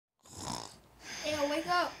Wake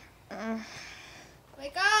up.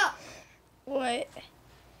 Wake up. What?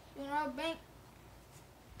 You know, bank.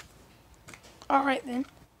 Alright then.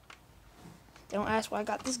 Don't ask why I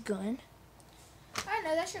got this gun. I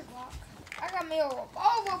know, that's your Glock. I got me a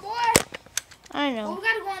revolver, boy. I know. Well, we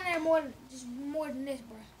gotta go in there more than this,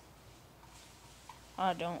 bro.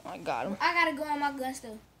 I don't. I got him. I gotta go on my gun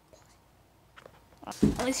still.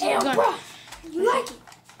 Let me see your gun. Bro. You like it?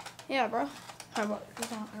 Yeah, bro. Alright, bro.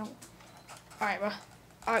 Alright, bro.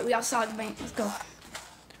 Alright, we outside the bank. Let's go.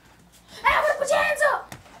 Hey, put your hands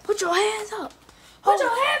up. Put your hands up. Put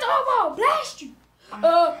your hands up, I'll blast you.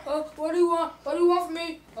 What do you want? What do you want from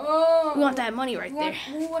me? We want that money right there.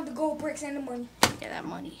 We want the gold bricks and the money. Yeah, that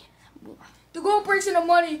money. The gold bricks and the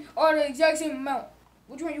money are the exact same amount.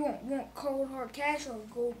 Which one you want? You want cold hard cash or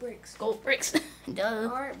gold bricks? Gold bricks. Duh.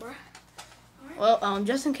 Alright, bro. Well,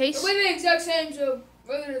 just in case. We're the exact same, so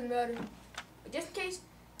really doesn't matter. But just in case.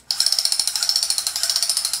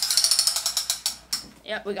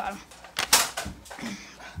 Yep, we got him.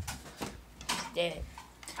 Dead.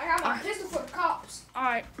 I got my pistol for the cops.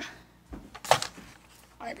 Alright.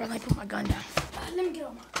 Alright, bro, let me put my gun down. Let me get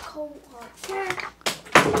on my cold hard cash.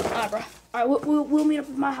 Alright, bro. Alright, we'll meet up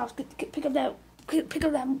at my house. Pick up that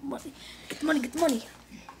money. Get the money. Get the money.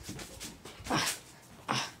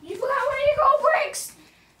 You forgot one of your gold bricks.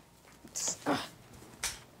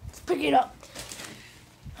 Let's pick it up.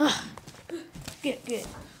 Get it.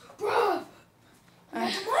 Bro, you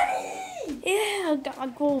got the money. Yeah, I got my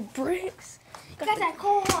gold bricks. Got that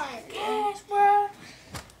cold hard cash, bro.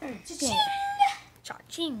 Cha-ching.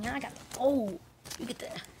 Cha-ching. I got the gold. You get the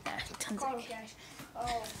tons Cold of cash.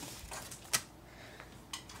 Oh.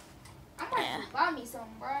 I might have to buy me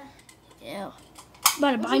something, bro. Yeah.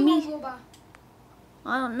 About to buy What me? you gonna go buy?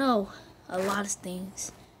 I don't know. A lot of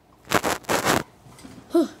things. It's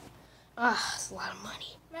a lot of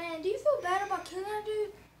money. Man, do you feel bad about killing that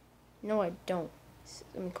dude? No, I don't.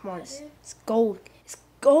 I mean, come on. It's gold. It's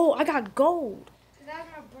gold. I got gold. That's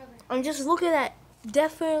my brother. I'm just looking at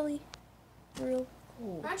definitely real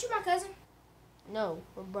gold. Aren't you my cousin? No,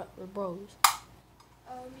 we're bros.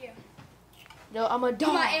 Yeah. No, I'm a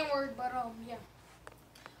dog. My N-word, but yeah.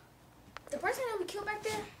 The person that we killed back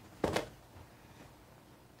there. The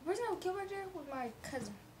person that we killed back there was my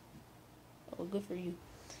cousin. Oh, good for you.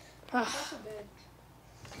 That's so bad.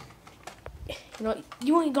 You know,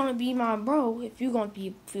 you ain't gonna be my bro if you gonna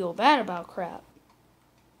feel bad about crap.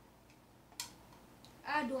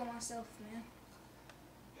 I do it myself,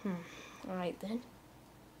 man. All right then.